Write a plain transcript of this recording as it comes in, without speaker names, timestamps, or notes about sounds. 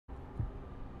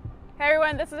Hey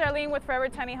everyone, this is Arline with Forever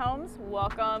Tiny Homes.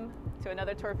 Welcome to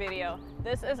another tour video.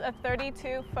 This is a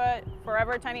 32-foot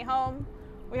Forever Tiny Home.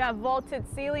 We have vaulted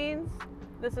ceilings.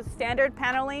 This is standard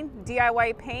paneling,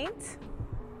 DIY paint.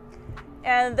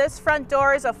 And this front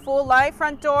door is a full live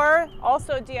front door.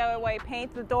 Also DIY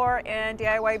paint the door and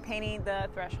DIY painting the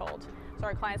threshold. So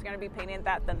our clients are going to be painting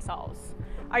that themselves.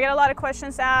 I get a lot of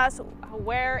questions asked,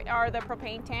 where are the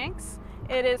propane tanks?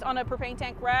 It is on a propane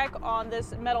tank rack on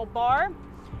this metal bar,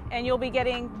 and you'll be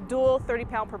getting dual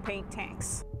 30-pound propane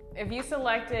tanks. If you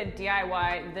selected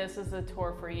DIY, this is the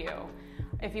tour for you.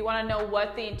 If you want to know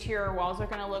what the interior walls are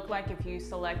going to look like if you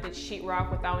selected sheetrock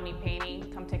without any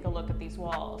painting, come take a look at these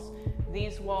walls.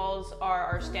 These walls are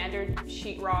our standard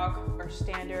sheetrock or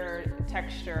standard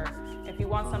texture. If you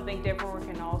want something different, we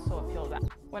can also appeal that.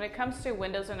 When it comes to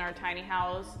windows in our tiny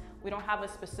house, we don't have a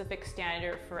specific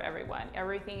standard for everyone.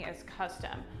 Everything is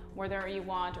custom. Whether you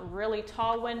want really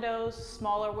tall windows,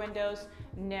 smaller windows,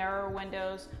 narrower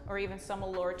windows, or even some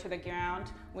lower to the ground,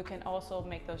 we can also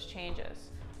make those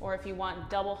changes. Or if you want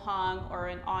double hung or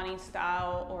an awning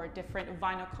style or a different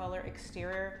vinyl color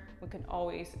exterior, we can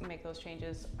always make those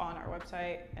changes on our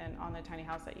website and on the tiny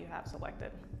house that you have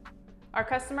selected. Our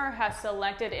customer has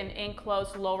selected an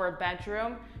enclosed lower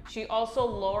bedroom. She also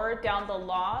lowered down the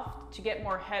loft to get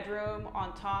more headroom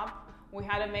on top. We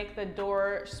had to make the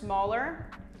door smaller.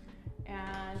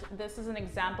 And this is an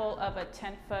example of a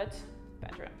 10-foot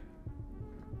bedroom.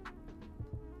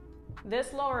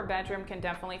 This lower bedroom can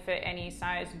definitely fit any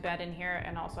size bed in here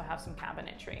and also have some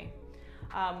cabinetry.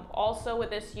 Also with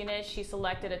this unit, she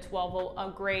selected a 12-volt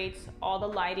upgrade. All the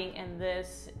lighting in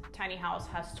this tiny house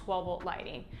has 12-volt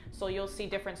lighting. So you'll see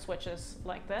different switches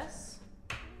like this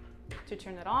to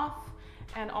turn it off.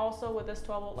 And also with this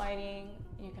 12-volt lighting,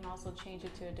 you can also change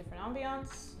it to a different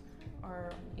ambiance or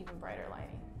even brighter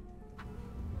lighting.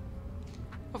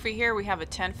 Over here we have a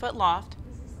 10-foot loft,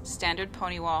 standard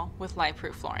pony wall with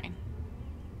light-proof flooring.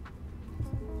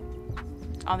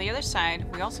 On the other side,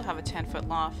 we also have a 10-foot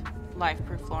loft,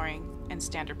 life-proof flooring, and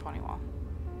standard pony wall.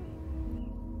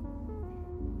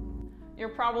 You're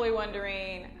probably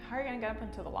wondering, how are you going to get up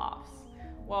into the lofts?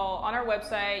 Well, on our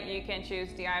website, you can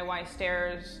choose DIY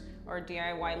stairs or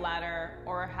DIY ladder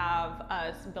or have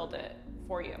us build it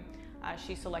for you.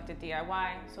 She selected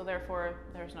DIY, so therefore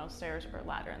there's no stairs or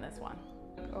ladder in this one.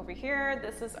 Over here,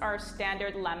 this is our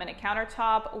standard laminate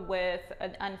countertop with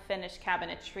an unfinished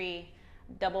cabinetry,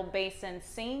 double basin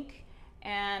sink,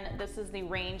 and this is the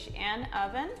range and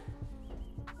oven.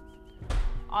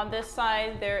 On this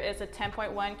side, there is a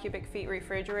 10.1 cubic feet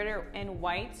refrigerator in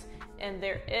white, and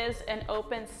there is an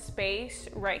open space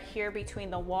right here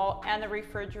between the wall and the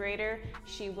refrigerator.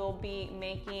 She will be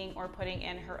making or putting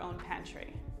in her own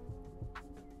pantry.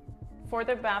 For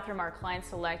the bathroom, our client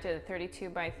selected a 32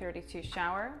 by 32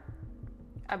 shower,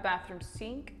 a bathroom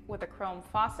sink with a chrome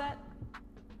faucet,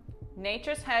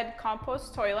 Nature's Head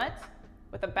compost toilet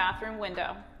with a bathroom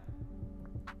window.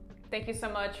 Thank you so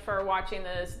much for watching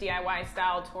this DIY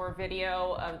style tour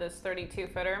video of this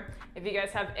 32-footer. If you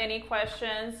guys have any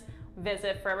questions,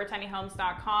 visit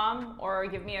forevertinyhomes.com or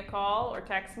give me a call or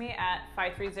text me at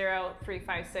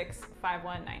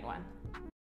 530-356-5191.